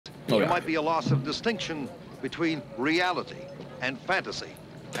might be a loss of distinction between reality and fantasy,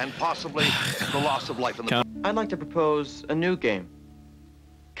 and possibly the loss of life in the... I'd like to propose a new game.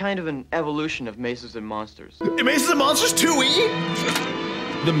 Kind of an evolution of Mazes and Monsters. Mazes and Monsters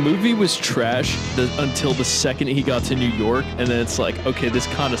 2E? The movie was trash until the second he got to New York, and then it's like, okay, this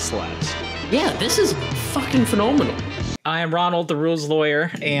kind of slaps. Yeah, this is fucking phenomenal. I am Ronald, the rules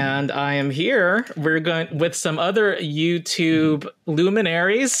lawyer, and I am here. We're going with some other YouTube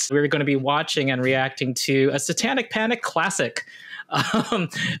luminaries. We're going to be watching and reacting to a Satanic Panic classic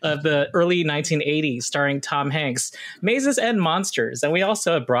of the early 1980s, starring Tom Hanks, Mazes and Monsters. And we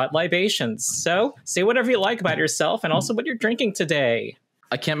also have brought libations. So say whatever you like about yourself and also what you're drinking today.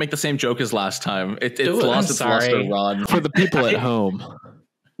 I can't make the same joke as last time. It's lost its luster, Ron. For the people at home,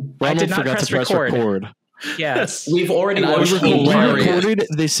 Ronald forgot to press record. Yes. We've already watched we recorded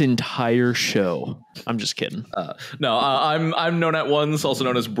this entire show. I'm just kidding. No, I'm known at ones, also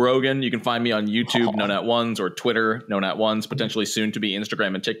known as Brogan. You can find me on YouTube, known at ones, or Twitter, known at ones, potentially soon to be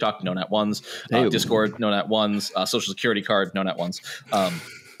Instagram and TikTok, known at ones, Discord, known at ones, Social Security card, known at ones.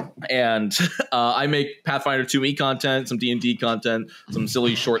 And I make Pathfinder 2E content, some D&D content, some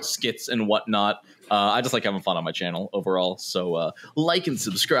silly short skits and whatnot. I just like having fun on my channel overall. So like and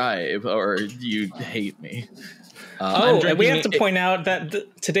subscribe, or you hate me. And we have to point out that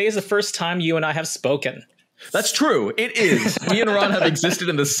today is the first time you and I have spoken. That's true. It is. Me and Ron have existed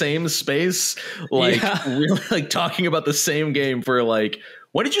in the same space, really, like talking about the same game for like.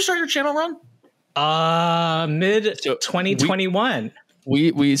 When did you start your channel, Ron? Mid 2021.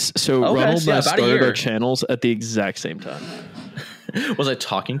 So Ronald and I started our channels at the exact same time. Was I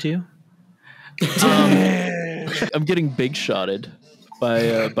talking to you? I'm getting big shotted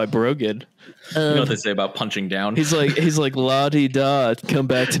by Brogan. You know what they say about punching down? He's like la-di-da, come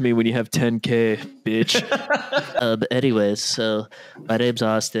back to me when you have 10K, bitch. Anyways, so my name's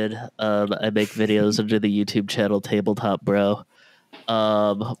Austin. I make videos under the YouTube channel Tabletop Bro,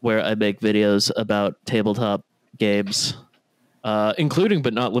 where I make videos about tabletop games, including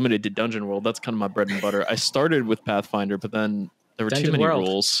but not limited to Dungeon World. That's kind of my bread and butter. I started with Pathfinder, but then there were too many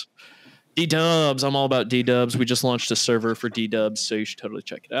rules. D-dubs. I'm all about D-dubs. We just launched a server for D-dubs, so you should totally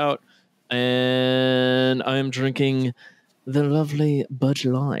check it out. And I'm drinking the lovely Bud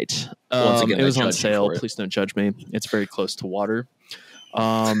Light. Once again, it was on sale. Please don't judge me. It's very close to water.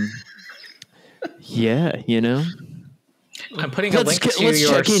 Yeah, you know. I'm putting a link to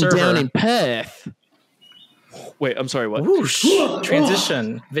your server. Down in Path. Wait, I'm sorry, what?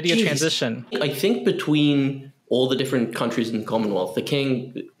 Transition. Video transition. I think between all the different countries in the Commonwealth, the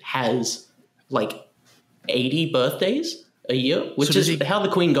king has like 80 birthdays a year, which is how the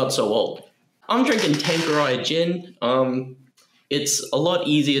queen got so old. I'm drinking Tanqueray gin. It's a lot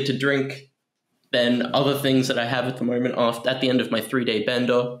easier to drink than other things that I have at the moment at the end of my 3-day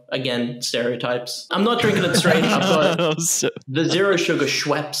bender. Again, stereotypes. I'm not drinking it straight. I've got the zero sugar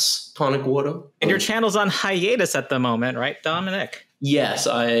Schweppes tonic water. And your channel's on hiatus at the moment, right, Dominic? Yes,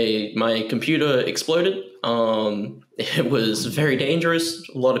 my computer exploded. It was very dangerous.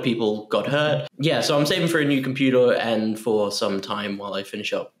 A lot of people got hurt. Yeah, so I'm saving for a new computer and for some time while I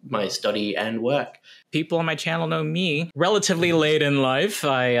finish up my study and work. People on my channel know me. Relatively late in life,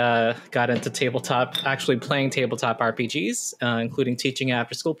 I got into actually playing tabletop RPGs, including teaching an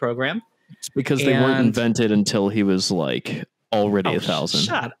after-school program. It's because they weren't invented until he was like already 1,000.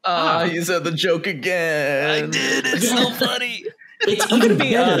 Shut up. You said the joke again. I did. It's so funny. It's even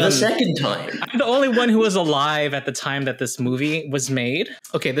better the second time. I'm the only one who was alive at the time that this movie was made.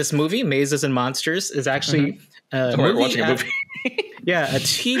 Okay, this movie, Mazes and Monsters, is actually a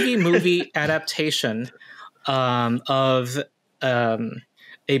TV movie adaptation of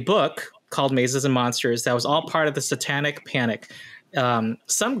a book called Mazes and Monsters that was all part of the Satanic Panic.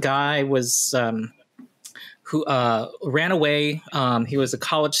 Some guy was who ran away. He was a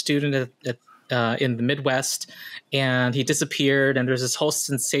college student in the Midwest, and he disappeared, and there's this whole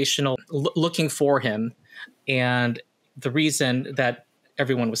sensational looking for him. And the reason that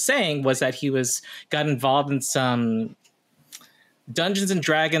everyone was saying was that he got involved in some Dungeons and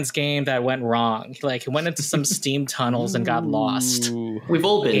Dragons game that went wrong. Like, he went into some steam tunnels and got lost. We've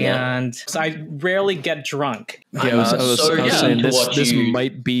all been there. And so I rarely get drunk. Yeah, I was saying this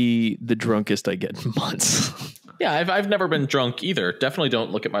might be the drunkest I get in months. Yeah, I've never been drunk either. Definitely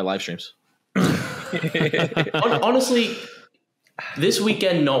don't look at my live streams. Honestly, this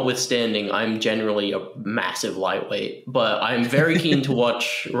weekend notwithstanding, I'm generally a massive lightweight, but I'm very keen to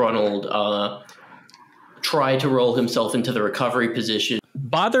watch Ronald try to roll himself into the recovery position.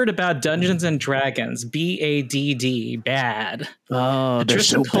 Bothered about Dungeons and Dragons, BADD, bad. Oh, they're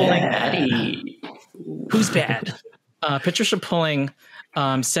so bad. Who's bad? Patricia Pulling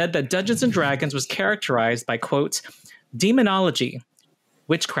said that Dungeons and Dragons was characterized by, quote, demonology,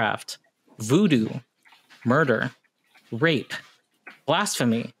 witchcraft, voodoo, murder, rape,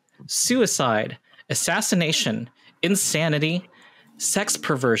 blasphemy, suicide, assassination, insanity, sex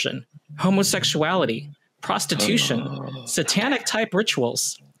perversion, homosexuality, prostitution, satanic type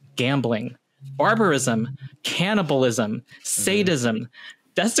rituals, gambling, barbarism, cannibalism, sadism,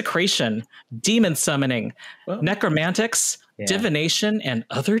 desecration, demon summoning, necromantics, divination, and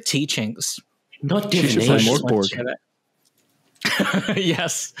other teachings. Not divination.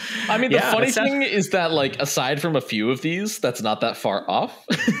 Yes. I mean, the funny thing is that, like, aside from a few of these, that's not that far off.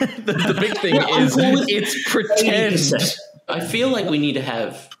 The big thing is it's pretend. 80%. I feel like we need to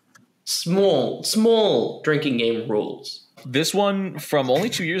have small drinking game rules. This one from only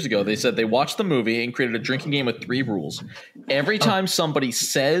 2 years ago, they said they watched the movie and created a drinking game with 3 rules. Every time somebody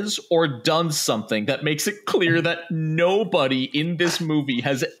says or does something that makes it clear that nobody in this movie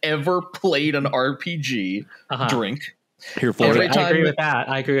has ever played an RPG, drink. Here for it. I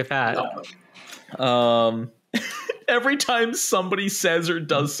agree with that. Every time somebody says or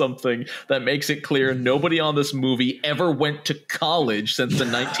does something that makes it clear nobody on this movie ever went to college since the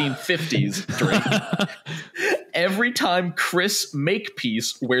 1950s, drink. Every time Chris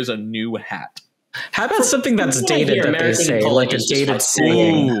Makepeace wears a new hat. How about something that's dated that they say, like a dated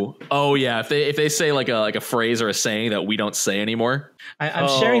saying? Ooh. Oh yeah, if they say like a phrase or a saying that we don't say anymore. I'm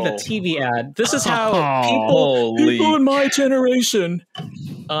sharing the TV ad. This is how people in my generation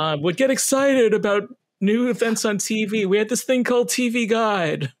would get excited about new events on TV. We had this thing called TV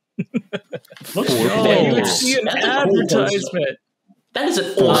Guide. You would see an advertisement. That is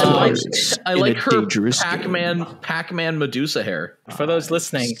an awesome. I like her Pac-Man Medusa hair. For those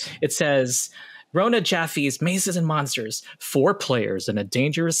listening, it says Rona Jaffe's Mazes and Monsters, 4 players in a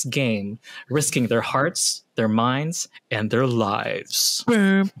dangerous game, risking their hearts, their minds, and their lives.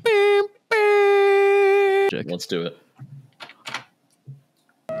 Let's do it.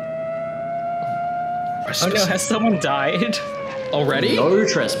 Oh no, has someone died? Already? No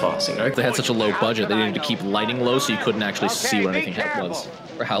trespassing. Okay. They had such a low budget, they needed to keep lighting low so you couldn't actually see what anything was,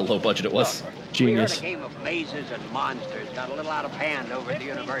 or how low budget it was. Genius. The game of Mazes and Monsters got a little out of hand over at the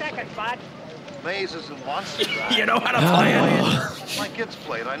university. Mazes and Monsters. You know how to play it. My kids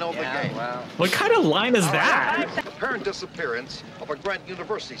played. I know the game. Well, What kind of line is that? Apparent disappearance of a Grant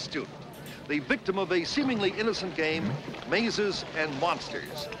University student. The victim of a seemingly innocent game, Mazes and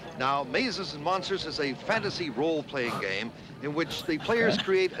Monsters. Now, Mazes and Monsters is a fantasy role-playing game in which the players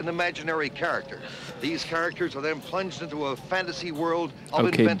create an imaginary character. These characters are then plunged into a fantasy world of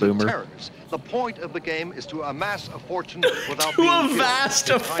invented terrors. The point of the game is to amass a fortune without being killed. To amass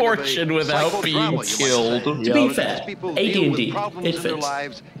a fortune without being killed. To be fair, AD&D, it fits.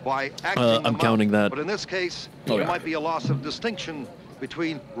 I'm counting that. But in this case, there might be a loss of distinction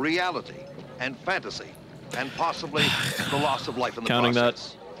between reality and fantasy, and possibly the loss of life in the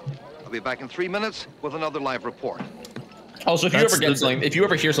process. I'll be back in 3 minutes with another live report. Also, if you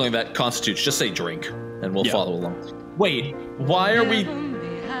ever hear something that constitutes, just say drink, and we'll follow along. Wait, why are we?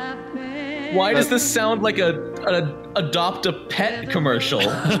 Why does this sound like an adopt a pet commercial?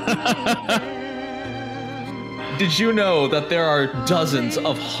 Did you know that there are dozens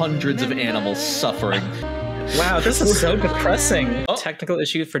of hundreds of animals suffering? Wow, this is so depressing. Technical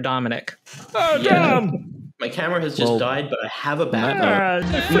issue for Dominic. Oh, damn! My camera has just died, but I have a backup.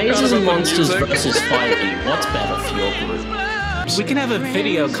 Mazes and Monsters versus 5e. What's better for your group? We can have a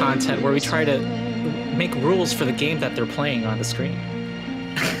video content where we try to make rules for the game that they're playing on the screen.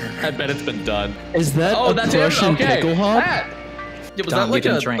 I bet it's been done. Is that a Russian pickle hop? Yeah, was that like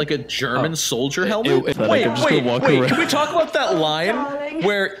a German soldier helmet? Wait, can we talk about that line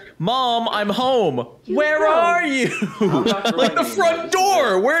where, Mom, I'm home. Where are you? Like the front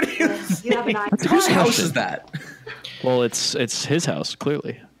door. Where do you think? Whose house is that? Well, it's his house,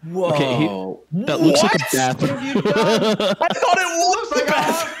 clearly. Whoa. Okay, that looks like a bathroom. I thought it looked like a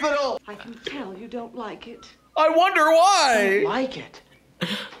hospital. I can tell you don't like it. I wonder why. like it.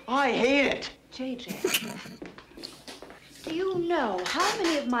 I hate it. JJ, do you know how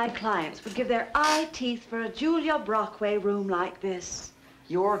many of my clients would give their eye teeth for a Julia Brockway room like this?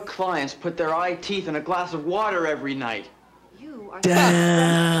 Your clients put their eye teeth in a glass of water every night. You are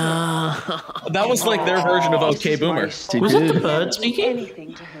That was like their version of OK Boomer. Was that the bird speaking?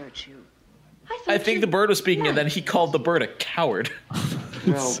 anything to hurt you. I think the bird was speaking, and then he called the bird a coward.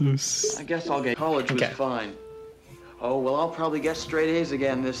 Well, I guess I'll get college was fine. Oh, well, I'll probably get straight A's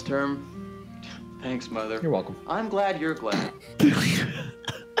again this term. Thanks, Mother. You're welcome. I'm glad you're glad.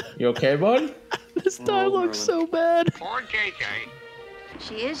 You okay, bud? This dialogue's so bad. Poor JJ.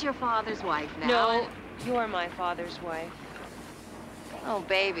 She is your father's wife now. No, you're my father's wife. Oh,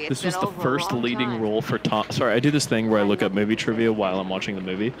 baby, This was the first leading role for Tom. Sorry, I do this thing where I look up movie trivia while I'm watching the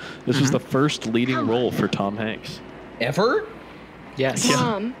movie. This was the first leading role for Tom Hanks. Ever? Yes.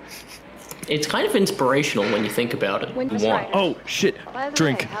 Mom. It's kind of inspirational when you think about it. Oh, shit.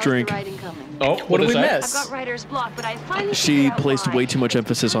 Drink. Oh, what did we I've miss? got writer's block, but I finally She figured out placed why. way too much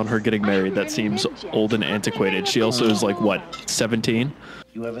emphasis on her getting married. That seems old and antiquated. She also is like, what, 17?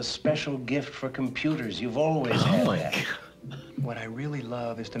 You have a special gift for computers. You've always had that. What I really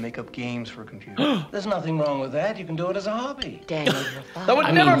love is to make up games for computers. There's nothing wrong with that. You can do it as a hobby. Daniel, That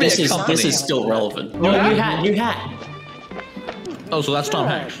would never be a company. This is still relevant. No, new hat. Oh, so that's Tom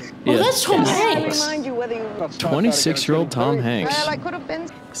Hanks. Oh, that's Tom Hanks. 26-year-old Tom Hanks. Well, I could have been.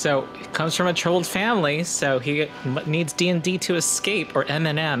 So he comes from a troubled family, so he needs D&D to escape, or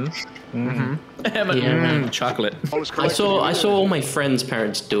M&M. Chocolate. I saw all my friends'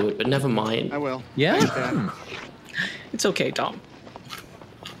 parents do it, but never mind. I will. Yeah? It's okay, Tom.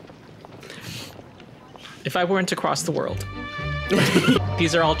 If I weren't across the world.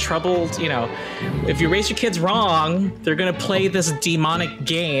 These are all troubled, you know. If you raise your kids wrong, they're gonna play this demonic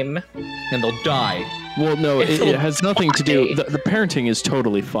game. And they'll die. Well, no, it has nothing to do. The parenting is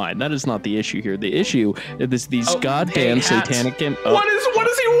totally fine. That is not the issue here. The issue is these goddamn satanic games. What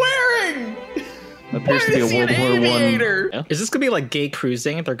is he wearing? Appears to be a World War I. Yeah. Is this gonna be like gay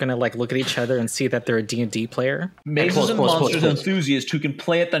cruising? They're gonna like look at each other and see that they're a D&D player? Mazes and Monsters enthusiast who can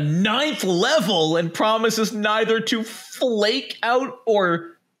play at the 9th level and promises neither to flake out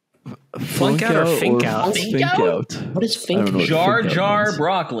or flunk out or fink out. Fink out. What is fink? Jar Jar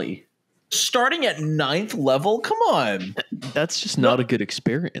Broccoli. Starting at 9th level? Come on. That's just not a good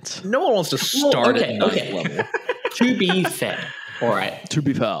experience. No one wants to start at 9th level. To be fair. All right. To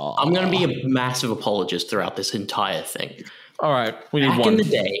be fair. I'm going to be a massive apologist throughout this entire thing. All right. We need Back one. in the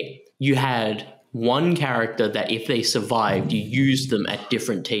day, you had one character that if they survived, you used them at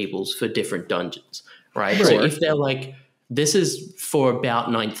different tables for different dungeons, right? Sure. So if they're like, this is for about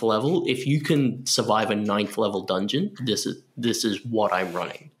 9th level, if you can survive a 9th level dungeon, this is what I'm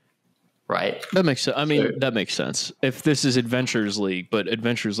running. Right. That makes sense. I mean, that makes sense. If this is Adventures League, but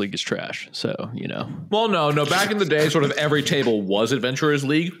Adventures League is trash, so you know. Well, no. Back in the day, sort of every table was Adventurers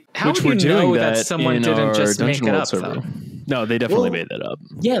League. How would you know that someone didn't just make it up? Though? No, they definitely made that up.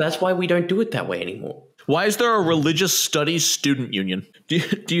 Yeah, that's why we don't do it that way anymore. Why is there a religious studies student union? Do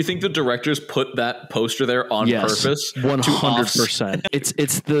you think the directors put that poster there on purpose? 100%. It's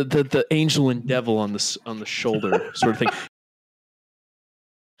the angel and devil on the shoulder sort of thing.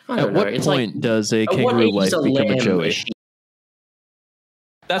 At what point does a kangaroo life become a Joey?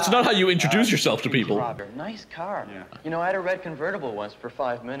 That's not how you introduce yourself to people. Nice car. Yeah. You know, I had a red convertible once for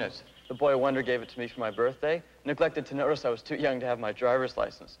 5 minutes. The boy wonder gave it to me for my birthday. Neglected to notice I was too young to have my driver's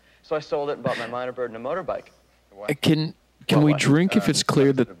license. So I sold it and bought my minor bird and a motorbike. Can we drink if it's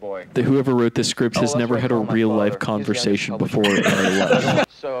clear that whoever wrote this script has never had a real-life conversation before in their life?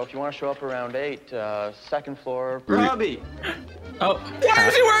 So if you want to show up around 8, 2nd floor... Robbie! Oh. Why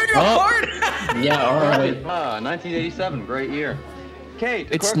is he wearing a heart? Yeah, all right. 1987, great year. Kate,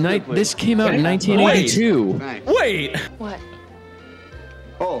 this came out in 1982. Thanks. Wait! What?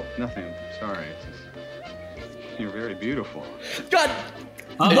 Oh, nothing. Sorry. It's just, you're very beautiful. God!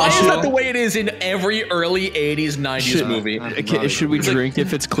 Why is that the way it is in every early 80s, 90s movie? Should we drink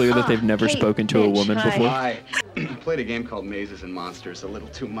if it's clear that they've never spoken to a woman before? I played a game called Mazes and Monsters a little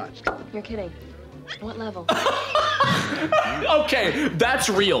too much. You're kidding. What level? Okay, that's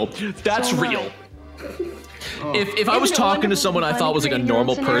real. That's real. If I was talking to someone I thought was like a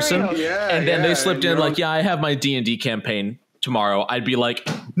normal person, and then they slipped in like, yeah, I have my D&D campaign tomorrow, I'd be like,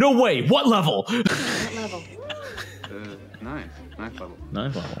 no way, what level? What level? 9th level.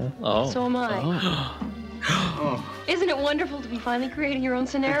 9th level. Oh. So am I. Isn't it wonderful to be finally creating your own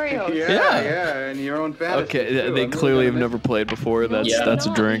scenarios? Yeah, and your own fantasy. Okay, they clearly have never played before. That's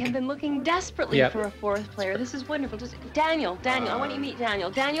a drink. I've been looking desperately for a 4th player. This is wonderful. Just Daniel, I want you to meet Daniel.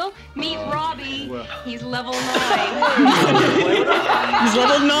 Daniel, meet Robbie. He's level 9. He's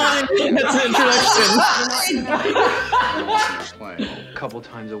level 9. That's the introduction. A couple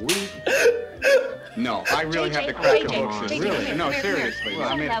times a week. No, I really have to crack the books. Really? No, seriously.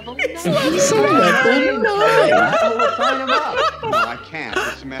 I mean, level 9. sign him up. No, I can't.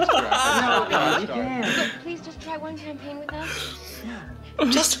 It's semester after. You can. Please just try one campaign with us.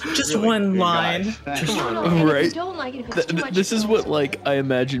 Just really, one line. Come on. Right. This is what I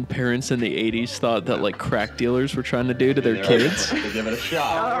imagine parents in the 80s thought that crack dealers were trying to do to their kids. Give it a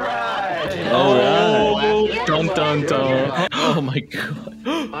shot. All right. Dun dun dun. Oh my god.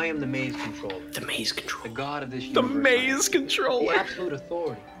 I am the maze controller. The maze controller. The god of this universe. The maze controller. The absolute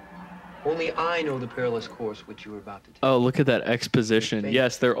authority. Only I know the perilous course which you are about to take. Oh, look at that exposition.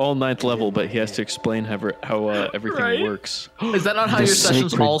 Yes, they're all 9th level, but he has to explain how everything works. Is that not how your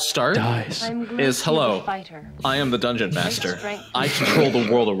sessions all start? Is hello, I am the dungeon master. I control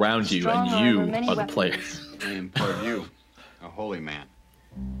the world around you, and you are the player. I impart you, a holy man.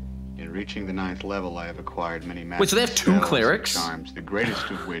 In reaching the 9th level, I have acquired many magic. Wait, so they have 2 clerics? Charms, the greatest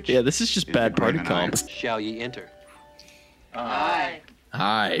of which. Yeah, this is just bad party comp. Shall ye enter? Aye.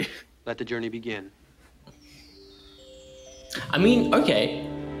 Hi. Let the journey begin. I mean, okay.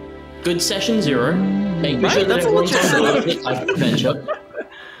 Good session 0. Making Right? sure that That's everyone's what on you board with the adventure.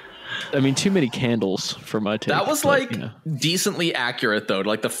 I mean, too many candles for my taste. That was but, like you know. decently accurate though,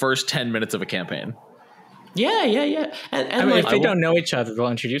 like the first 10 minutes of a campaign. Yeah. And I mean, like, if they don't know each other, they'll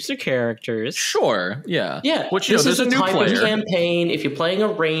introduce their characters. Sure, yeah. Yeah, Which, this there's is a new type player. of campaign. If you're playing a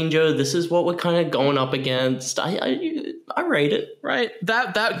ranger, this is what we're kind of going up against. I rate it. Right.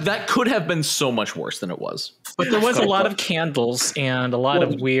 That could have been so much worse than it was. But there was a lot of candles and a lot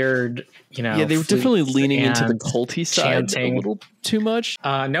of weird, Yeah, they were definitely leaning into the culty side chanting. a little too much.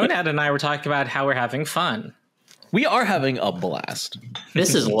 Nonad and I were talking about how we're having fun. We are having a blast.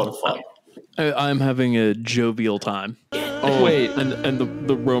 This is a lot of fun. I'm having a jovial time. Oh wait, and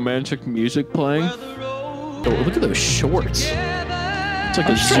the romantic music playing. Oh, look at those shorts. It's like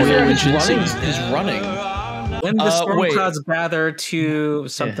a 0-inch He's running. When the storm clouds gather to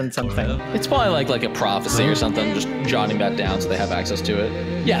something. It's probably like a prophecy or something, just jotting that down so they have access to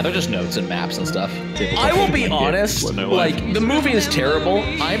it. Yeah, they're just notes and maps and stuff. I will be honest, like, the movie is terrible.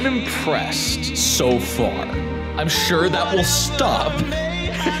 I'm impressed so far. I'm sure that will stop.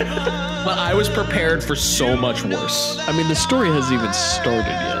 But I was prepared for so much worse. I mean, the story hasn't even started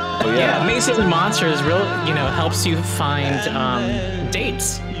yet. Oh, yeah, Mazes and Monsters helps you find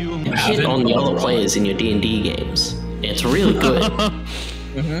dates. Hit on the other players in your D&D games. It's really good.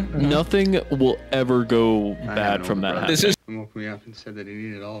 Nothing will ever go bad from that happening. He woke me up and said that he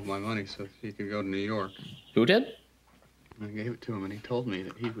needed all of my money so he could go to New York. Who did? I gave it to him and he told me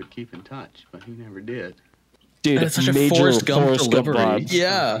that he would keep in touch, but he never did. Dude, that's such a major Forrest Gump delivery. vibes.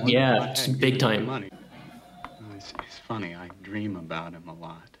 Yeah. Yeah, it's big time. Money. It's funny, I dream about him a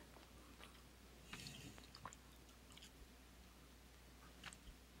lot.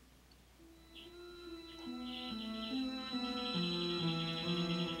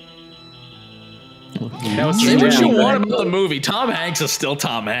 Say what you want about the movie. Tom Hanks is still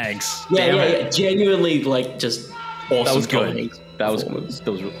Tom Hanks. Yeah. Genuinely, like, just awesome. That was Tom good. Hanks. That was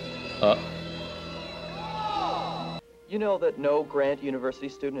You know that no Grant University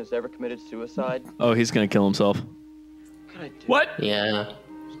student has ever committed suicide? Oh, he's gonna kill himself. What? Yeah.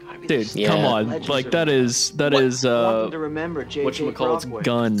 Dude, come on. Like, that is to remember whatchamacallit's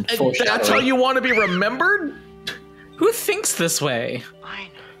gun. And that's how you want to be remembered? Who thinks this way? I know.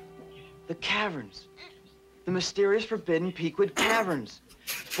 The caverns. The mysterious forbidden Peakwood Caverns.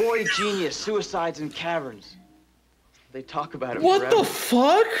 Boy genius, suicides in caverns. They talk about it What forever. the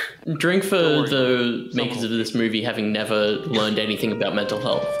fuck? Drink for the makers of this movie having never learned anything about mental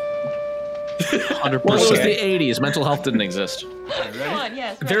health. 100%. Well, it was the 80s. Mental health didn't exist. Come on,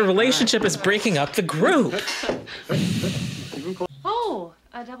 yes. Their relationship is breaking up the group. Oh,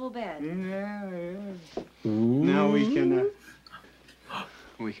 a double bed. Now we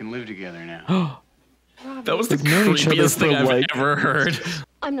can live together now. That was the They've known each other creepiest thing for, I've like- ever heard.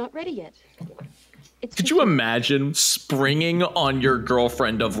 I'm not ready yet. Could you imagine springing on your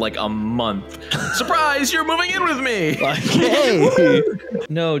girlfriend of like a month? Surprise, you're moving in with me! Like, hey!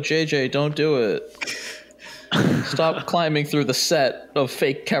 No, JJ, don't do it. Stop climbing through the set of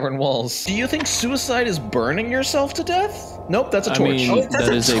fake cavern walls. Do you think suicide is burning yourself to death? Nope, that's a torch. I mean, that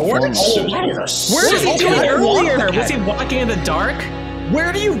is a form of suicide. Where did he do that earlier? Was he walking in the dark?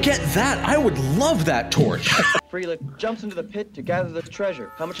 Where do you get that? I would love that torch. Freelick jumps into the pit to gather the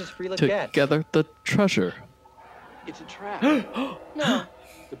treasure. How much does Freelick get? Together the treasure. It's a trap. No.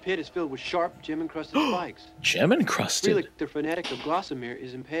 The pit is filled with sharp, gem-encrusted spikes. Gem-encrusted? Freelick, the fanatic of Glossamere,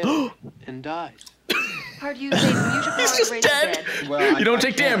 is impaled and dies. How do you say you should He's just dead. Well, you don't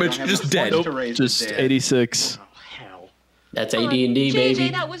take damage, you're just dead. Nope, just 86. That's AD&D, JJ, baby.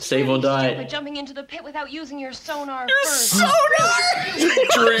 that was Save or really die. stupid, jumping into the pit without using your sonar Your first. sonar!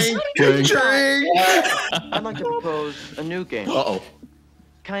 Drink. I'd like to propose a new game. Uh-oh.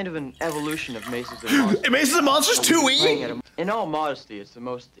 Kind of an evolution of Mazes and Monsters. Mazes and Monsters 2E? In all modesty, it's the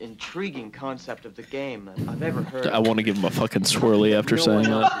most intriguing concept of the game that I've ever heard. I want to give him a fucking swirly after saying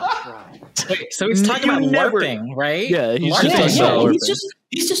that. Wait, so he's talking about LARPing, right? Yeah, he's LARPing. just talking about LARPing.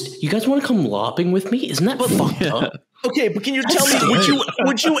 He's just, you guys want to come LARPing with me? Isn't that fucked up? Okay, but can you tell me,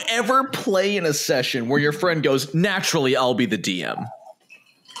 would you ever play in a session where your friend goes, naturally, I'll be the DM?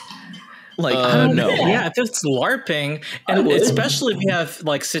 Like, I don't know. Yeah, if it's LARPing, and especially if you have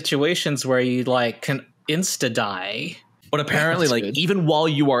like situations where you like can insta die. But apparently, like, even while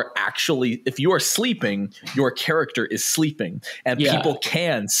you are actually, if you are sleeping, your character is sleeping, and people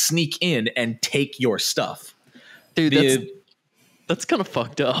can sneak in and take your stuff. Dude, that's kind of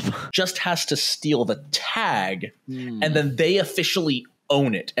fucked up. Just has to steal the tag, and then they officially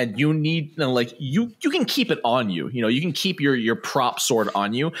own it. And you need, like, you can keep it on you. You know, you can keep your prop sword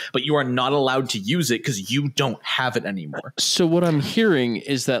on you, but you are not allowed to use it because you don't have it anymore. So what I'm hearing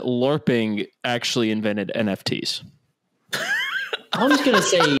is that LARPing actually invented NFTs. I was going to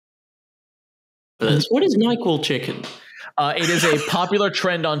say, what is NyQuil chicken? It is a popular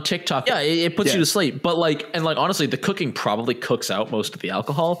trend on TikTok. Yeah, it puts you to sleep. But honestly, the cooking probably cooks out most of the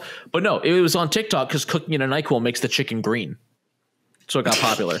alcohol. But no, it was on TikTok because cooking in a NyQuil makes the chicken green. So it got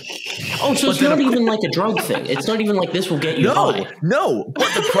popular. Oh, so it's not even like a drug thing. It's not even like this will get you high. No,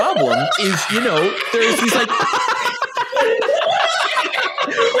 but the problem is, you know, there's these like...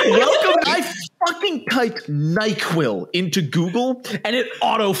 Welcome. I fucking typed NyQuil into Google and it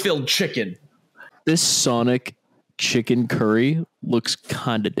auto-filled chicken. This Sonic chicken curry looks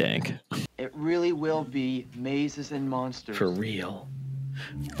kind of dank. It really will be mazes and monsters. For real.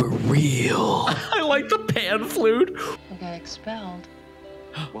 For real. I like the pan flute. We'll get expelled.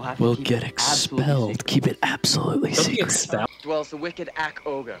 We'll get expelled. Keep it absolutely secret. Dwells the wicked Ak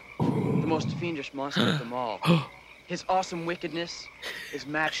Oga, the most fiendish monster of them all. His awesome wickedness is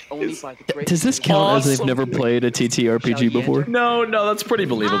matched only by the great... Does this count as they've never played a TTRPG before? No, that's pretty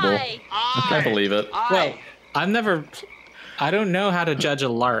believable. I believe it. Well, I don't know how to judge a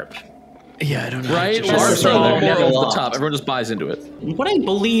LARP. Yeah, I don't know. Right? LARPs are a little more over the top. Everyone just buys into it. What I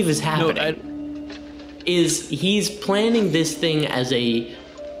believe is happening is he's planning this thing as a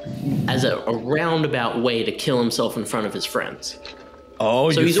roundabout way to kill himself in front of his friends.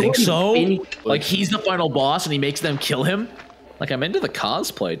 Oh, so you think so? Like he's the final boss and he makes them kill him? Like, I'm into the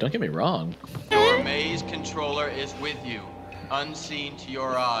cosplay, don't get me wrong. Your maze controller is with you, unseen to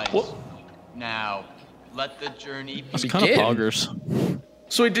your eyes. What? Now, let the journey begin. That's kind of boggers.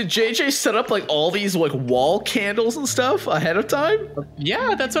 So did JJ set up like all these like wall candles and stuff ahead of time?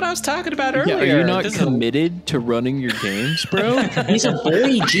 Yeah, that's what I was talking about earlier. Yeah, are you not committed to running your games, bro? He's a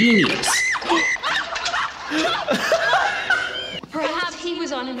boy genius. Perhaps he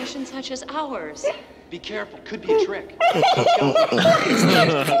was on a mission such as ours. Be careful, could be a trick. Powers.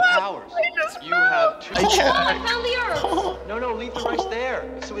 You have two. I found the herb. No, leave the rice there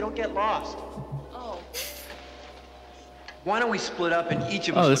so we don't get lost. Oh. Why don't we split up and each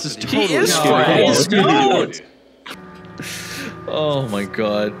of us? Oh, this is totally stoned. Oh my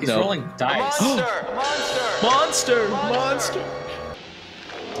god. He's rolling dice. Monster.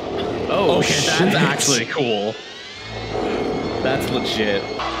 Oh, okay, shit. that's actually cool. That's legit.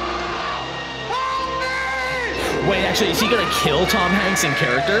 Wait, actually, is he gonna kill Tom Hanks in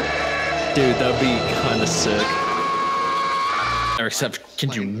character? Dude, that'd be kind of sick. Or except can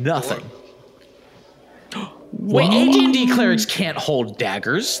do nothing. Wait, AD&D clerics can't hold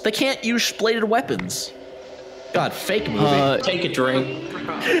daggers. They can't use bladed weapons. God, fake movie. Take a drink.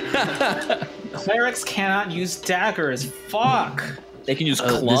 Clerics cannot use daggers. Fuck. They can use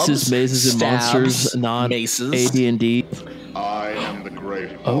clubs. This is Mazes and Monsters, not maces. AD&D. I am the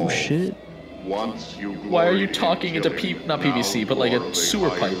great. Oh shit. Once you Why are you talking into not PVC, but like a sewer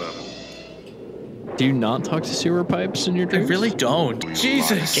pipe? Do you not talk to sewer pipes in your dreams? I really don't.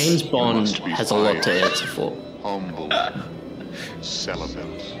 Jesus. James Bond has a lot to answer for. Humble.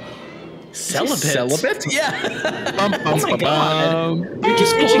 Celibate. Celibate? Yeah. Oh my god. You're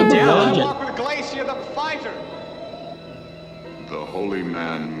just pitching down. Glacier the fighter. The holy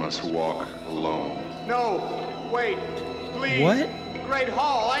man must walk alone. No, wait, please. What? Great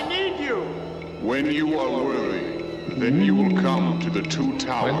Hall, I need you. When you are worthy, then you will come to the two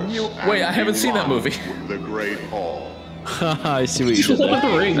towers. Wait, I haven't seen that movie. With the Great Hall. I see what you did Lord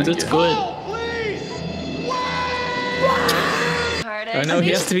of the Rings, it's good. I know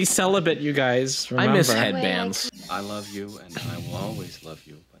he has to be celibate, you guys. Remember. I miss headbands. I love you and I will always love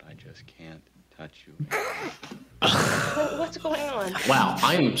you, but I just can't touch you. What's going on? Wow,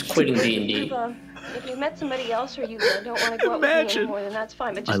 I'm quitting D&D. If you met somebody else or you don't want to go out with me anymore, then that's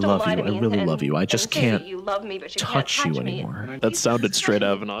fine. But just I don't love lie you. to me. I really love you. I just can't you love me, but you touch can't you me. anymore. That sounded straight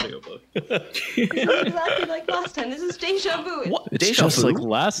out of an audiobook. Exactly like last time. This is deja vu. What? It's Deja just vu? like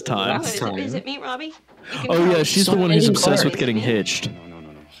last time. Is it me, Robbie? Oh yeah, she's the one who's obsessed with getting hitched.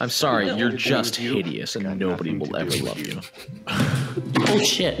 I'm sorry, you're just hideous and nobody will ever love you. Oh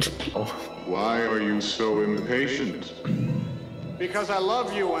shit. Why are you so impatient? Because I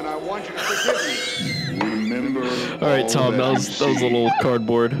love you and I want you to forgive me. remember. All right, Tom, that was a little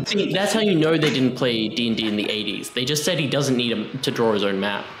cardboard. See, that's how you know they didn't play D&D in the 80s. They just said he doesn't need him to draw his own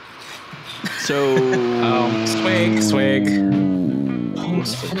map. So... swig.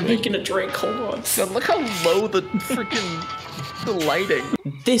 I'm making a drink, hold on. God, look how low the freaking the lighting.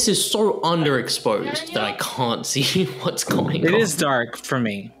 This is so underexposed that I can't see what's going on. It is dark for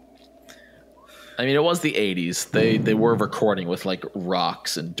me. I mean, it was the 80s. They were recording with like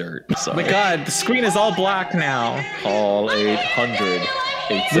rocks and dirt. So. Oh my god, the screen is all black now. All 800.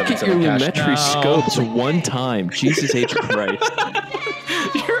 Look at your Lumetri scopes one time. Jesus H. Christ.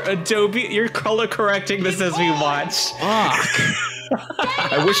 You're color correcting this as we watch. Fuck.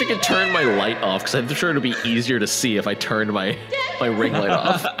 I wish I could turn my light off because I'm sure it'd be easier to see if I turned my ring light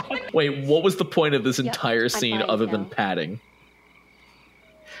off. Wait, what was the point of this entire scene other than padding?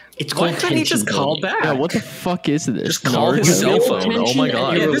 It's Why couldn't he just call back? Yeah, what the fuck is this? Just call his cell phone. Oh my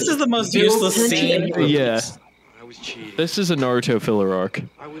god. Yeah, this is the most useless scene. Yeah. This is a Naruto filler arc.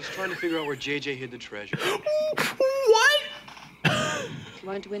 I was trying to figure out where JJ hid the treasure. What? You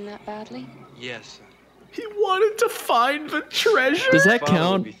wanted to win that badly? Yes. He wanted to find the treasure. Does that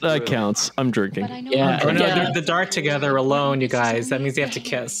count? That counts. I'm drinking. Yeah. Oh no, the dark together alone, you guys. That means you have to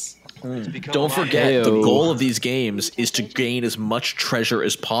kiss. Don't forget, the goal of these games is to gain as much treasure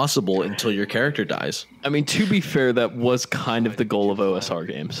as possible until your character dies. I mean, to be fair, that was kind of the goal of OSR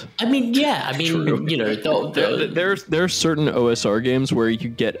games. I mean, yeah. I mean, True. you know, there are certain OSR games where you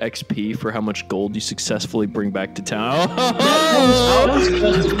get XP for how much gold you successfully bring back to town.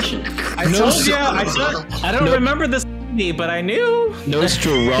 I don't remember this movie, but I knew.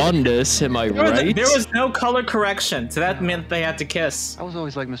 Nostradamus, am I right? There was no color correction, so that meant they had to kiss. I was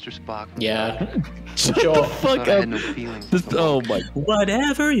always like Mr. Spock. Yeah. Shut the fuck I up. had no feelings. Oh my.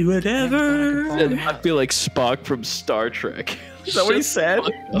 Whatever. I feel like Spock from Star Trek. Is that what he said?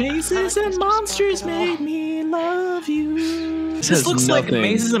 Mazes and monsters made me love you. This looks nothing. like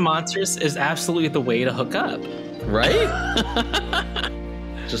Mazes and Monsters is absolutely the way to hook up. Right?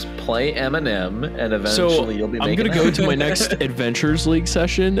 Just play Eminem and eventually you'll be making I'm gonna go to my next Adventures League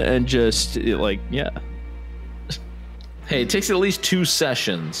session and just yeah. Hey, it takes at least 2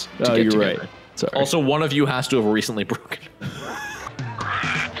 sessions to Oh, get you're together. right. Sorry. Also, one of you has to have recently broken.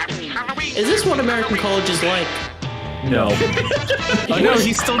 Is this what American college is like? No. Oh no,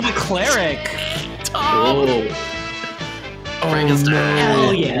 he's still the cleric. Oh. Frankenstein.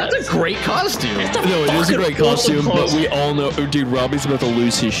 Hell yeah. That's a great costume. No, it is a great costume, but we all know, dude, Robbie's about to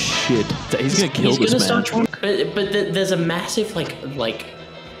lose his shit. He's gonna kill this man. But there's a massive like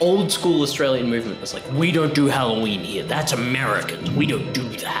old school Australian movement that's like, we don't do Halloween here. That's Americans. We don't do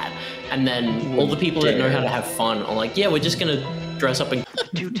that. And then all the people that know how to have fun are like, yeah, we're just gonna dress up and.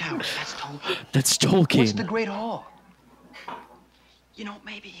 Two towers. That's Tolkien. That's Tolkien. What's the Great Hall? You know,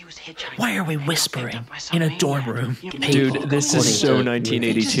 maybe he was hitchhiking. Why are we whispering in a dorm room? Dude, this is so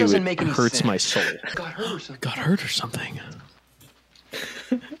 1982. doesn't It make any hurts sense. my soul. Got hurt or something. Got hurt or something.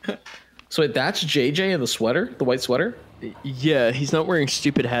 So wait, that's JJ in the sweater? The white sweater? Yeah, he's not wearing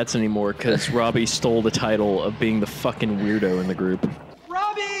stupid hats anymore because Robbie stole the title of being the fucking weirdo in the group.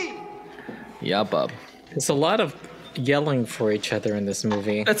 Robbie! Yeah, bub. There's a lot of yelling for each other in this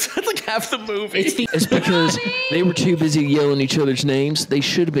movie. That's like half the movie. It's because they were too busy yelling each other's names. They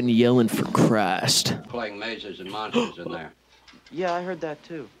should have been yelling for Christ. Playing mazes and monsters in there. Yeah, I heard that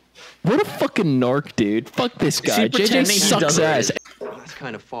too. What a fucking narc, dude. Fuck this guy. JJ sucks ass. That's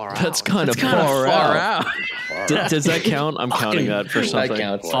kind of far out. That's kind of far out. Does that count? I'm counting that for something. That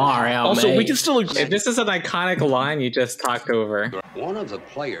counts. Far out. Also, mate. we can still. If this is an iconic line you just talked over. One of the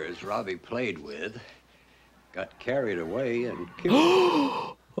players Robbie played with got carried away and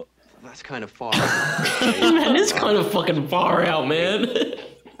killed. That's kind of far out. That is kind of fucking far out, man.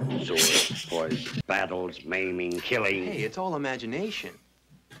 Swords, poison, battles, maiming, killing. Hey, it's all imagination.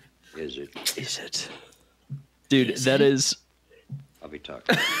 Is it? Is it? Dude, that is... I'll be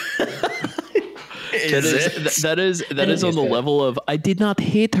talking. That is on the level of I did not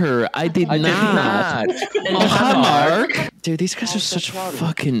hit her. I did not. Oh, hi, Mark. Dude, these guys are such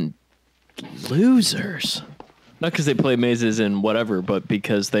fucking losers. Not because they play mazes and whatever, but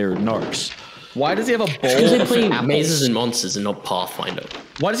because they're narcs. Why does he have a bowl? Because they play of apples? mazes and monsters and not Pathfinder.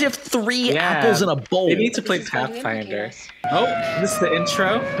 Why does he have 3 apples in a bowl? They need to play Pathfinder. Oh, this is the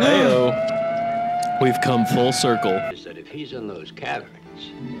intro. Heyo. We've come full circle. Is that if he's in those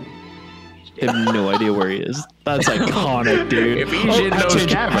caverns, I have no idea where he is. That's iconic, dude. If he's in those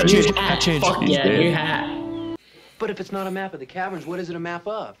caverns. I changed. Fuck yeah, new hat. But if it's not a map of the caverns, what is it a map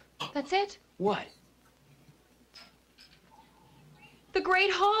of? That's it. What? The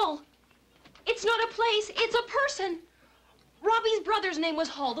Great Hall. It's not a place, it's a person. Robbie's brother's name was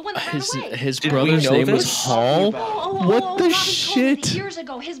Hall, the one that ran away. His brother's name was Hall? What the shit? Years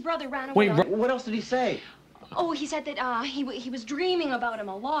ago, his brother ran away. Wait, what else did he say? Oh, he said that he was dreaming about him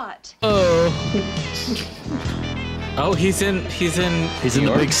a lot. Oh. Oh, he's in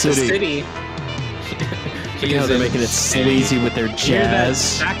the big city. Look how they're making it sleazy with their jazz.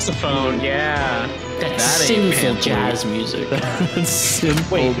 Saxophone, yeah. That sinful jazz music.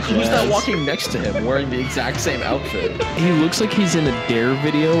 Wait, who's that walking next to him wearing the exact same outfit? He looks like he's in a Dare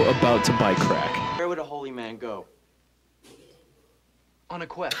video about to buy crack. Where would a holy man go? On a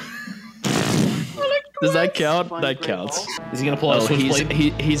quest. Does that count? That counts. Is he gonna pull out a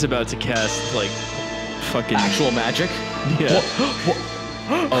switchblade? He's about to cast like fucking actual magic. Yeah.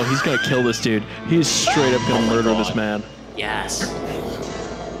 Oh, he's gonna kill this dude. He's straight up gonna murder this man. Yes.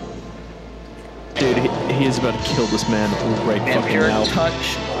 Dude, he is about to kill this man right fucking now.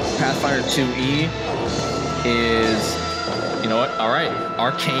 Touch Pathfinder 2E is, you know what? All right,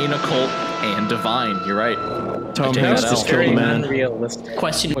 arcane, occult, and divine. You're right. Tom Hanks just killed a man.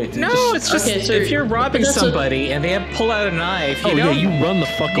 Question. Wait, no, it's just okay, so if you're robbing somebody and they pull out a knife, you you run the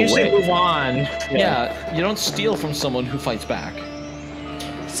fuck usually away. move on. Yeah, you don't steal from someone who fights back.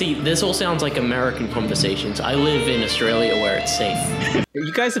 See, this all sounds like American conversations. I live in Australia where it's safe.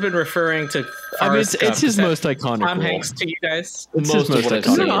 You guys have been referring to. I mean, it's his most iconic Tom role. Hanks to you guys. It's his most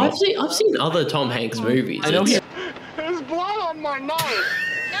iconic No, role. I've seen other Tom Hanks movies. I know There's blood on my knife.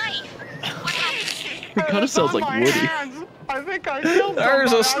 It kind of sounds like Woody. I think I killed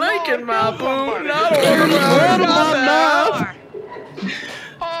There's a snake in my boot. Not over my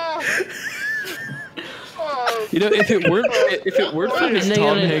You know, if it weren't for his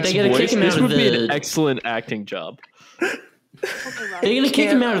Tom Hanks voice, this would be an excellent acting job. They're gonna kick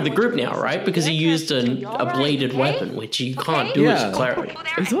him out of the group now, right? Because he used a bladed weapon, which you can't do as a cleric.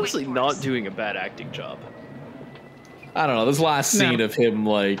 He's honestly not doing a bad acting job. I don't know. This last scene of him,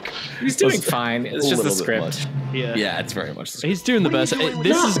 like, he's doing fine. It's just the script. Yeah, it's very much the script. He's doing the best.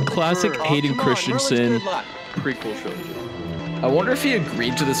 This is classic Hayden Christensen prequel trilogy. I wonder if he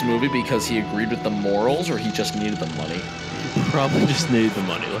agreed to this movie because he agreed with the morals or he just needed the money. Probably just needed the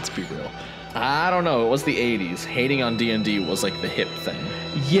money, let's be real. I don't know. It was the 80s. Hating on D&D was like the hip thing.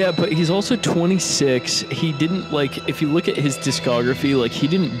 Yeah, but he's also 26. He didn't, like, if you look at his discography, like, he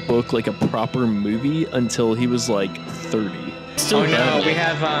didn't book, like, a proper movie until he was, like, 30. Oh, no, we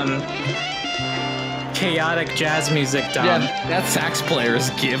have, chaotic jazz music, Dom. Yeah, that sax player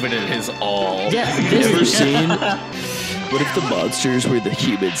is giving it his all. Yeah, Have you ever seen... What if the monsters were the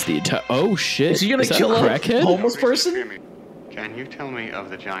humans the entire... Oh, shit. Is he gonna kill a crackhead? homeless person? Can you tell me of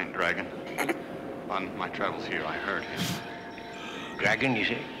the giant dragon? On my travels here, I heard him. Dragon, you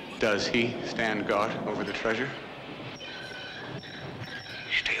say? Does he stand guard over the treasure?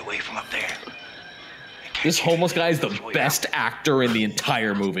 Stay away from up there. This homeless guy is the best actor in the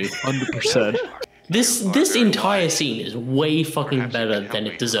entire movie. 100%. This entire scene is way fucking better than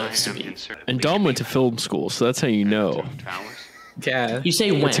it deserves to be. And Dom went to film school, so that's how you know. Yeah. You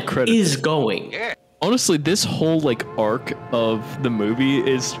say when is going. Honestly, this whole like arc of the movie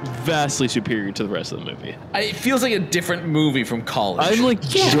is vastly superior to the rest of the movie. It feels like a different movie from college. I'm like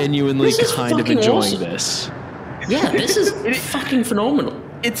genuinely kind of enjoying this. Yeah, this is fucking phenomenal.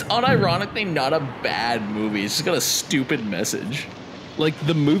 It's unironically not a bad movie. It's just got a stupid message. Like,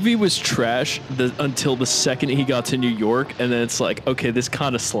 the movie was trash until the second he got to New York, and then it's like, okay, this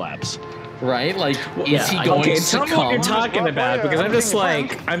kind of slaps. Right? Like, is he going to tell me what you're talking about, because I'm just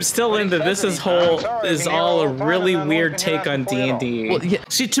like, I'm still into this is all a really weird take on D&D. Well, yeah.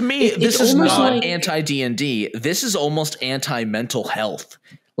 See, to me, this is not anti-D&D. This is almost anti-mental health.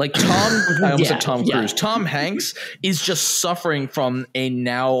 Like I almost said Tom Cruise. Tom Hanks is just suffering from a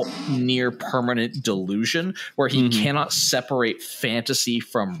now near permanent delusion where he cannot separate fantasy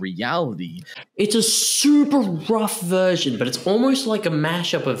from reality. It's a super rough version, but it's almost like a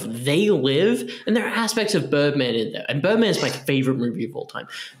mashup of They Live, and there are aspects of Birdman in there. And Birdman is my favorite movie of all time.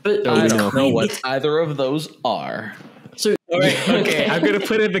 But I don't know what either of those are. So all right, okay, I'm gonna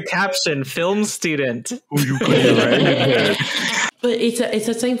put in the caption: film student. But it's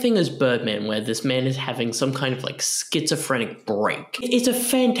that same thing as Birdman, where this man is having some kind of like schizophrenic break. It's a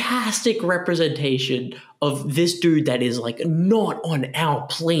fantastic representation of this dude that is like not on our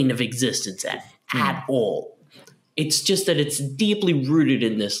plane of existence at all. It's just that it's deeply rooted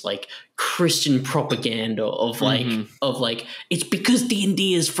in this like Christian propaganda of like it's because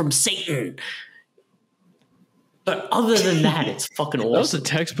D&D is from Satan. But other than that, it's fucking awesome. That was a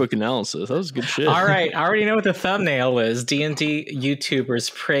textbook analysis. That was good shit. All right, I already know what the thumbnail is. D&D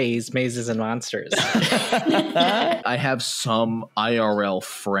YouTubers praise Mazes and Monsters. I have some IRL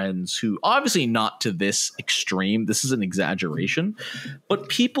friends who, obviously not to this extreme, this is an exaggeration, but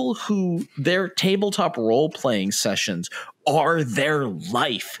people who their tabletop role-playing sessions are their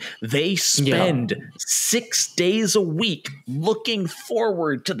life. They spend 6 days a week looking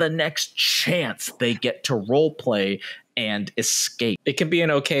forward to the next chance they get to role play and escape. It can be an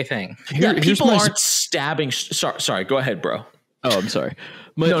okay thing. People aren't stabbing. Sorry, go ahead, bro. Oh, I'm sorry.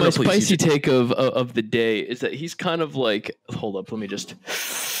 My spicy take of the day is that he's kind of like, hold up, let me just.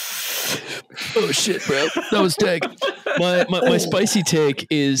 Oh shit, bro, that was tech. My spicy take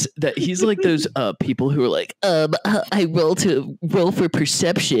is that he's like those people who are like, I roll for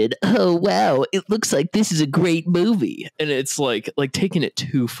perception. Oh wow, it looks like this is a great movie, and it's like taking it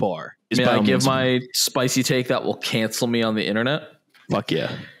too far. May I give my spicy take that will cancel me on the internet? Fuck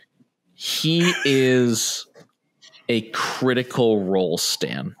yeah. He is a critical role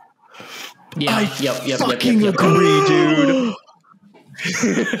stan. Yeah, I fucking agree, dude.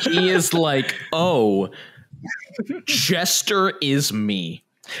 He is like, oh, Jester is me.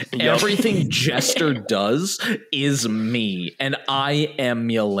 Everything Jester does is me, and I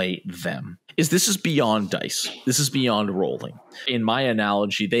emulate them. This is beyond dice. This is beyond rolling. In my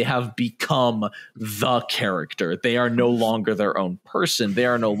analogy, they have become the character. They are no longer their own person. They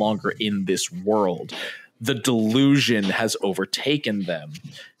are no longer in this world. The delusion has overtaken them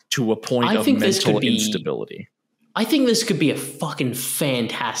to a point of mental instability. I think this could be a fucking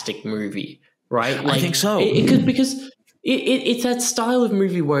fantastic movie, right? I think so. It could, because it's that style of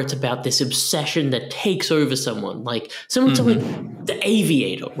movie where it's about this obsession that takes over someone. Like someone like The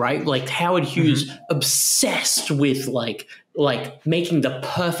Aviator, right? Like Howard Hughes obsessed with like making the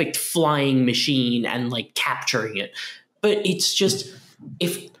perfect flying machine and like capturing it. But it's just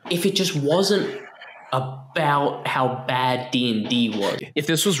if it just wasn't about how bad D&D was. If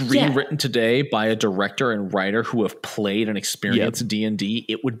this was rewritten today by a director and writer who have played and experienced D&D,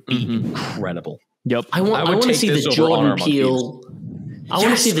 it would be incredible. Yep. I want to see the Jordan Peele. I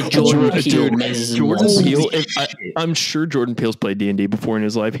want to see the Jordan Peele. Jordan Peele. I'm sure Jordan Peele's played D&D before in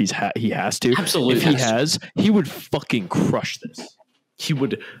his life. He has to. Absolutely. If he has, he would fucking crush this. He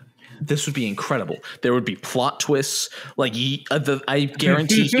would. This would be incredible. There would be plot twists. Like I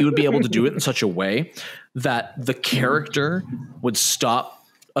guarantee he would be able to do it in such a way that the character would start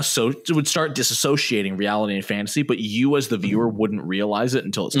disassociating reality and fantasy, but you as the viewer wouldn't realize it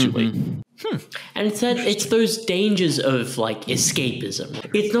until it's too late. And it's those dangers of like escapism.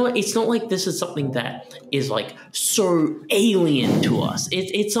 It's not like this is something that is like so alien to us.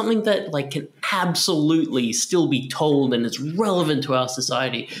 It's something that like can absolutely still be told and is relevant to our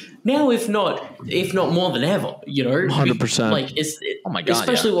society now, if not more than ever. You know, 100%. Like oh my god,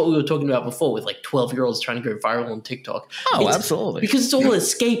 especially what we were talking about before with like 12-year-olds trying to go viral on TikTok. Oh, absolutely. Because it's all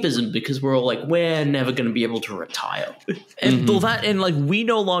escapism. Because we're all like, we're never going to be able to retire. And like we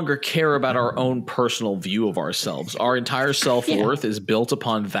no longer care about our own personal view of ourselves. Our entire self-worth is built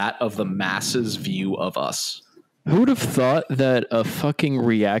upon that of the masses' view of us. Who would have thought that a fucking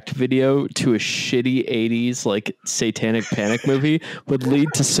react video to a shitty 80s like Satanic Panic movie would lead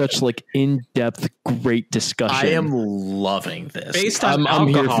to such like in-depth great discussion? I am loving this. Based on I'm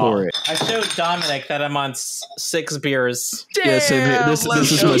here for it. I showed Dominic that I'm on 6 beers. Damn, yeah, same here. This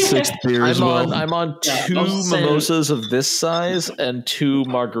is my 6th beer as well. I'm on 2 mimosas of this size and 2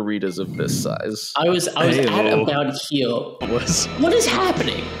 margaritas of this size. I was at about here. What is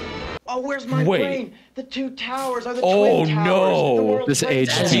happening? Oh, where's my brain? The 2 towers are the twin towers. No. This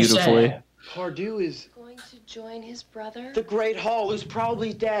aged beautifully. Pardew is going to join his brother. The Great Hall, who's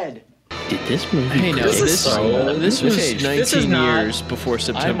probably dead. Did this movie? Hey, no, this was 19 years before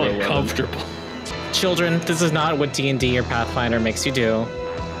September 11th. I'm uncomfortable. Children, this is not what D&D or Pathfinder makes you do.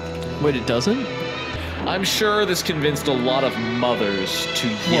 Wait, it doesn't? I'm sure this convinced a lot of mothers to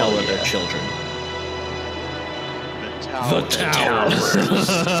yell at their children. The towers.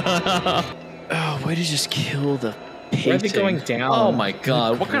 Oh, way to just kill the painting. Where are they going down? Oh my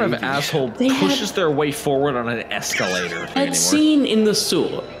god, what kind of asshole pushes their way forward on an escalator? That scene in the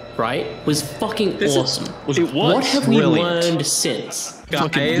sewer, right, was fucking awesome. What have we learned since? Dude,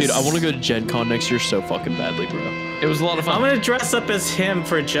 I want to go to Gen Con next year so fucking badly, bro. It was a lot of fun. I'm gonna dress up as him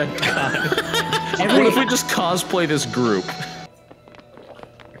for Gen Con. What if we just cosplay this group?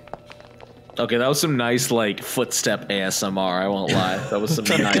 Okay, that was some nice, like, footstep ASMR, I won't lie. That was some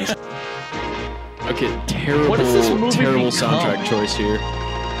nice... Okay, terrible soundtrack choice here.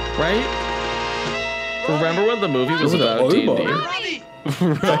 Right? Remember when the movie was about D&D? Right?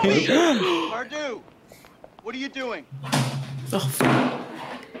 Pardew! What are you doing? Oh,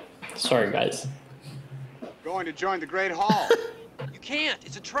 sorry, guys. Going to join the Great Hall. You can't.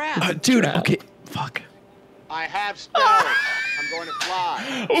 It's a trap. Dude, okay. Fuck. I have spells. I'm going to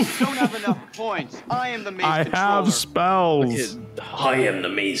fly. You don't have enough points. I am the maze controller. spells. I am the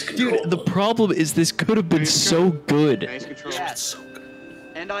maze controller. Dude, the problem is this could have been so good. Yes.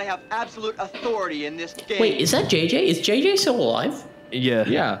 And I have absolute authority in this game. Wait, is that JJ? Is JJ still alive? Yeah.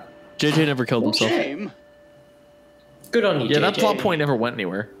 Yeah. JJ never killed himself. Shame. Good on you, Yeah, JJ. that plot point never went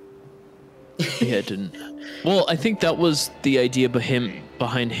anywhere. Yeah, it didn't. Well, I think that was the idea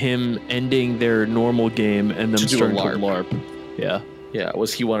behind him ending their normal game and them starting to LARP. Yeah. Yeah, it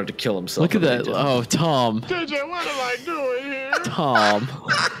was he wanted to kill himself. Look at that. Oh, Tom. JJ, what am I doing here? Tom.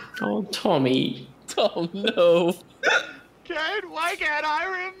 Oh, Tommy. Tom, no. Kate, why can't I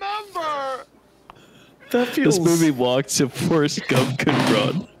remember? That feels... This movie walked so Forrest Gump could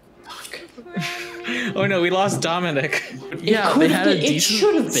run. Oh no, we lost Dominic. Yeah, they had a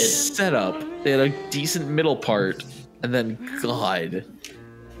decent setup. They had a decent middle part, and then God.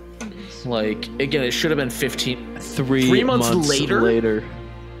 Like, again, it should have been 15... 3 months later?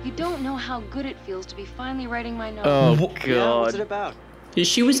 You don't know how good it feels to be finally writing my novel. Oh, God. Yeah, what's it about?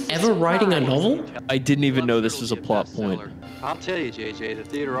 She was ever writing a novel? I didn't even know this was a plot point. I'll tell you, JJ, the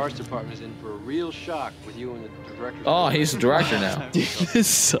theater arts department is in for a real shock with you and the director. Oh, he's the director now. This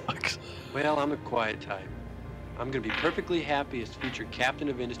sucks. Well, I'm a quiet type. I'm going to be perfectly happy as future captain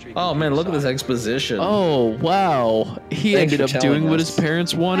of industry. Oh, man, look at this exposition. Oh, wow. He Thanks ended for up doing telling what us. his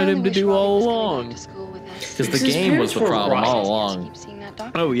parents wanted him to do all along. Because the game was the problem all along.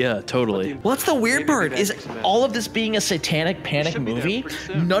 Oh, yeah, totally. Well, that's the weird part, is all of this being a Satanic Panic movie,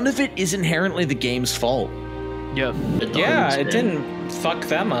 none of it is inherently the game's fault. Yeah. Yeah, it didn't fuck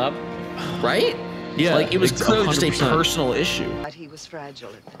them up. Right? Yeah. Like, it was clearly just a 100%. personal issue. But he was fragile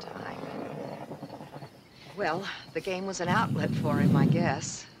at the time. Well, the game was an outlet for him, I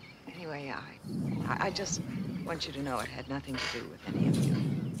guess. Anyway, I just want you to know it had nothing to do with any of you.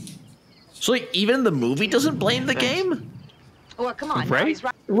 So, like, even the movie doesn't blame the game? Well, come on. Right? Now he's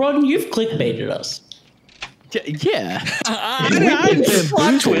right. Ron, you've clickbaited us. Yeah. I'm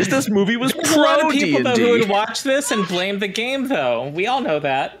Plot twist, this movie was There's a lot pro of people though, D&D. who would watch this and blame the game, though. We all know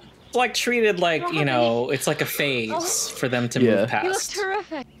that. It's like treated like, you know, it's like a phase for them to move past. You look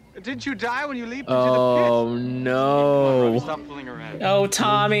terrific. Didn't you die when you leaped into the Oh, no. pit? Stop fooling around. Oh,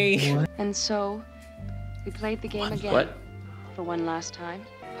 Tommy. And so, we played the game again. What? For one last time.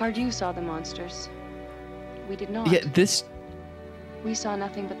 Hard you saw the monsters. We did not. Yeah, this... We saw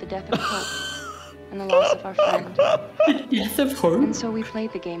nothing but the death of hope. And the loss of our friend. Death of hope? And so we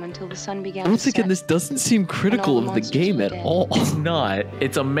played the game until the sun began I'm to thinking set. this doesn't seem critical of the game at all. It's not.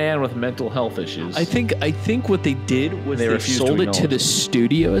 It's a man with mental health issues. I think what they did was They they refused to sold it to the acknowledge it.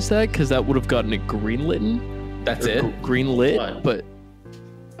 studio as that, because that would have gotten it greenlit. That's it? Greenlit, What? but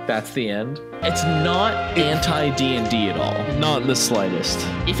That's the end? It's not anti-D&D at all. not in the slightest.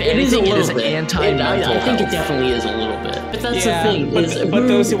 If It is a anything, it is little bit. anti-mental I think health. it definitely is a little bit. But that's Yeah, the thing. but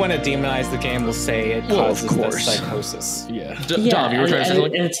those who want to demonize the game will say it Well, of causes the course. psychosis. Yeah. Dom, you were trying to say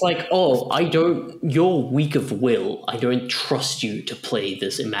something? and it's like, you're weak of will. I don't trust you to play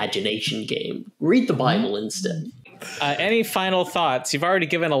this imagination game. Read the Bible instead. Any final thoughts? You've already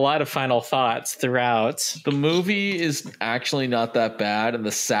given a lot of final thoughts throughout. The movie is actually not that bad, and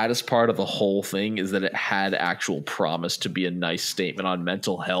the saddest part of the whole thing is that it had actual promise to be a nice statement on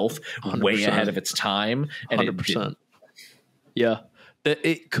mental health, 100%. way ahead of its time, and 100%. Yeah. That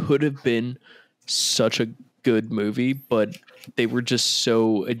it could have been such a good movie, but they were just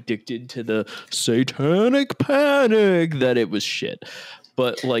so addicted to the Satanic Panic that it was shit.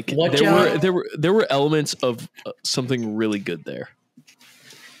 But like there were elements of something really good there.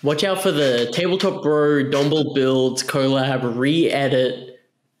 Watch out for the Tabletop Bro Dumble Builds collab re-edit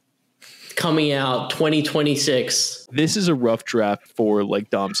coming out 2026. This is a rough draft for, like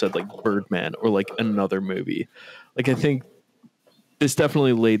Dom said, like Birdman or like another movie. Like I think this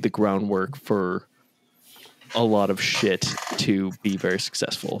definitely laid the groundwork for a lot of shit to be very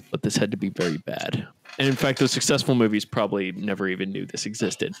successful, but this had to be very bad. And in fact, those successful movies probably never even knew this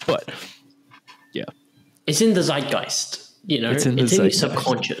existed. But yeah, it's in the zeitgeist. You know, it's in your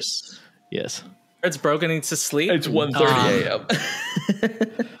subconscious. Yes. It's Brogan needs to sleep. It's 1:30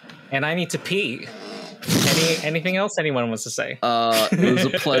 a.m. And I need to pee. Anything else anyone wants to say? It was a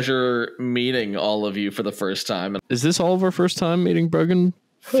pleasure meeting all of you for the first time. Is this all of our first time meeting Brogan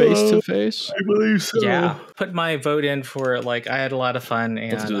face to face? I believe so. Yeah. Put my vote in for it. Like, I had a lot of fun,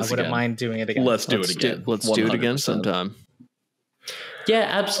 and I wouldn't mind doing it again. Let's do it again. Let's do it again sometime. Yeah,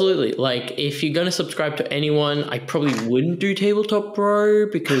 absolutely. Like, if you're going to subscribe to anyone, I probably wouldn't do Tabletop Bro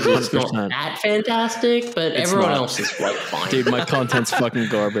because it's 100%. not that fantastic, but It's everyone not. else is like fine. Dude, my content's fucking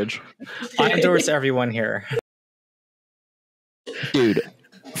garbage. I endorse everyone here. Dude,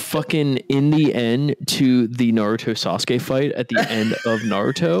 fucking in the end to the Naruto Sasuke fight at the end of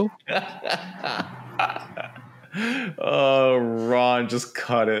Naruto. Oh, Ron, just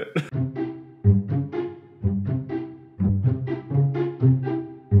cut it.